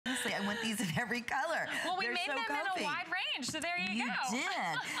honestly, I want these in every color. Well, we They're made so them comfy. in a wide range, so there you go. You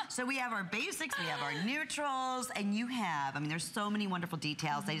did. So we have our basics, we have our neutrals, and you have, I mean, there's so many wonderful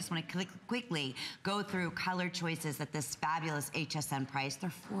details. I just want to quickly go through color choices at this fabulous HSN price.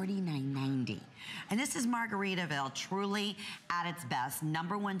 They're $49.90. And this is Margaritaville, truly at its best.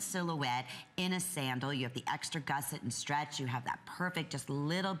 #1 silhouette in a sandal. You have the extra gusset and stretch. You have that perfect, just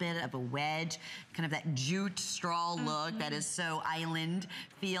little bit of a wedge, kind of that jute straw look that is so island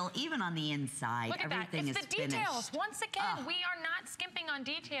feel, even on the inside. Look at Everything that. It's the details. Finished. Once again, we are not skimping on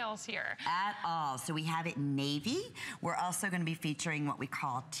details here. At all. So we have it in navy. We're also going to be featuring what we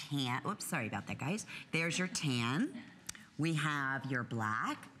call tan. Oops, sorry about that, guys. There's your tan. We have your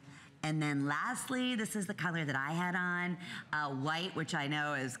black. And then lastly, this is the color that I had on, white, which I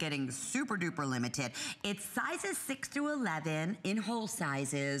know is getting super duper limited. It's sizes 6 through 11 in whole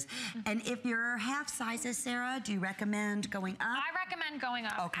sizes. And if you're half sizes, Sarah, do you recommend going up? I recommend going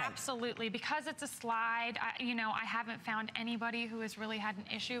up, okay. Absolutely, because it's a slide. You know, I haven't found anybody who has really had an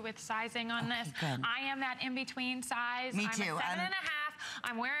issue with sizing on this. Good. I am that in-between size. Me I'm too. a 7.5.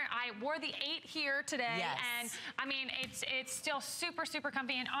 I wore the 8 here today, yes. and I mean, it's still super, super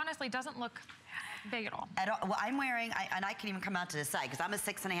comfy, and honestly doesn't look big at all. Well, I'm wearing, and I can even come out to the side because I'm a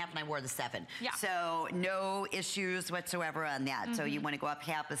 6.5 and I wore the 7. Yeah. So no issues whatsoever on that. So you want to go up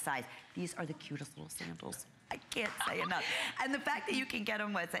half the size. These are the cutest little sandals. I can't say enough. And the fact that you can get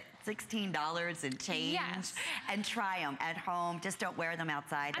them, what's it, $16 and change, yes. and try them at home. Just don't wear them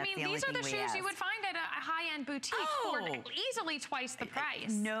outside. That's the only these are the thing shoes you would find at a high-end boutique for easily twice the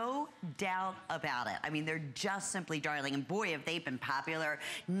price. No doubt about it. I mean, they're just simply darling. And boy, have they been popular.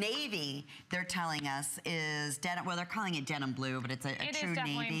 Navy, they're telling us, is denim. Well, they're calling it denim blue, but it's a true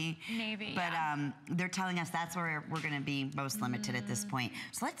navy. Navy, but yeah. they're telling us that's where we're going to be most limited at this point.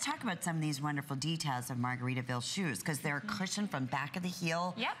 So let's talk about some of these wonderful details of Margaritaville shoes, because they're cushioned from back of the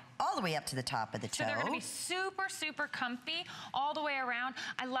heel all the way up to the top of the toe. So they're going to be super, super comfy all the way around.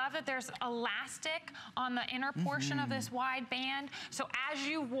 I love that there's elastic on the inner portion of this wide band. So as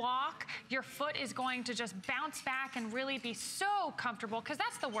you walk, your foot is going to just bounce back and really be so comfortable, because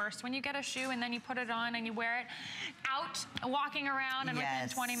that's the worst. When you get a shoe and then you put it on and you wear it out, walking around, and within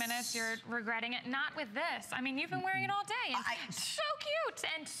 20 minutes you're regretting it. Not with this. I mean, you've been wearing it all day. And so cute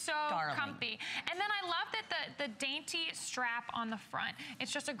and so comfy. And then I love that the dainty strap on the front.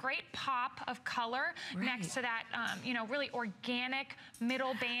 It's just a great pop of color next to that, you know, really organic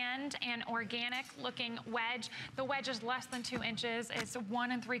middle band and organic looking wedge. The wedge is less than 2 inches. It's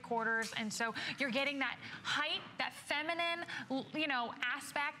 1 3/4. And so you're getting that height, that feminine, you know,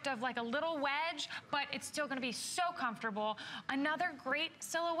 aspect of like a little wedge, but it's still going to be so comfortable. Another great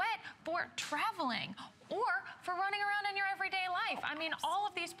silhouette for traveling or for running around in your everyday life. I mean, all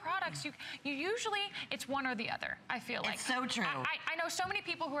of these products, you usually, it's one or the other, I feel like. It's so true. I know so many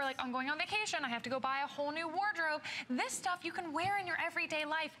people who are like, I'm going on vacation, I have to go buy a whole new wardrobe. This stuff you can wear in your everyday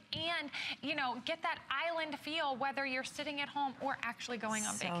life and, you know, get that island feel, whether you're sitting at home or actually going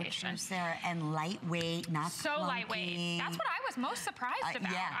on vacation. So true, Sarah. And lightweight, not so clunky. Lightweight. That's what I was most surprised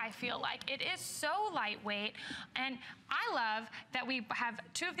about, I feel like. It is so lightweight. And I love that we have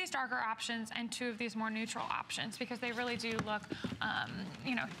 2 of these darker options and 2 of these more neutral options, because they really do look,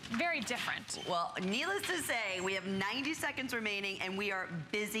 you know, very different. Well, needless to say, we have 90 seconds remaining, and we are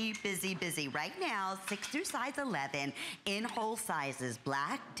busy, busy, busy. Right now, 6 through size 11 in whole sizes,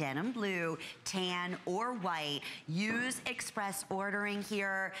 black, denim blue, tan, or white. Use express ordering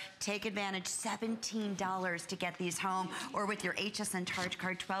here. Take advantage, $17 to get these home, or with your HSN charge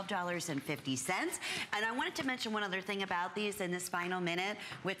card, $12.50. And I wanted to mention one other thing about these in this final minute,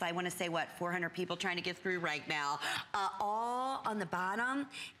 with, I want to say, what, 400 people trying to get through right now. All on the bottom,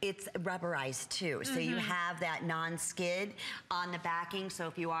 it's rubberized too. So you have that non-skid on the backing. So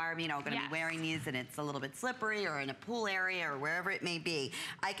if you are, you know, going to be wearing these and it's a little bit slippery, or in a pool area or wherever it may be,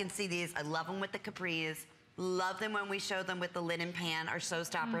 I can see these. I love them with the capris. Love them when we show them with the linen pant or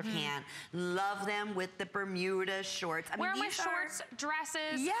showstopper pant. Love them with the Bermuda shorts. I mean, wear them with shorts,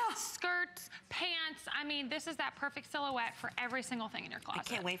 dresses, skirts, pants. I mean, this is that perfect silhouette for every single thing in your closet. I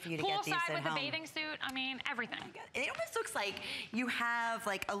can't wait for you to get these at home. Poolside with a bathing suit. I mean, everything. Oh my God. It almost looks like you have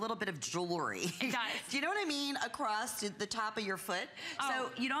like a little bit of jewelry. It does. Do you know what I mean? Across the top of your foot. So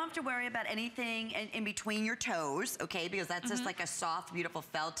you don't have to worry about anything in between your toes, okay? Because that's just like a soft, beautiful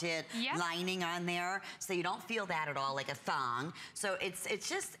felted lining on there. So you don't feel that at all, like a thong. So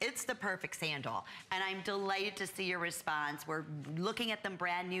it's the perfect sandal. And I'm delighted to see your response. We're looking at them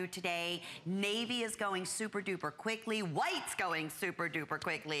brand new today. Navy is going super duper quickly. White's going super duper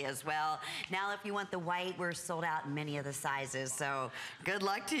quickly as well. Now, if you want the white, we're sold out in many of the sizes. So good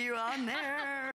luck to you on there.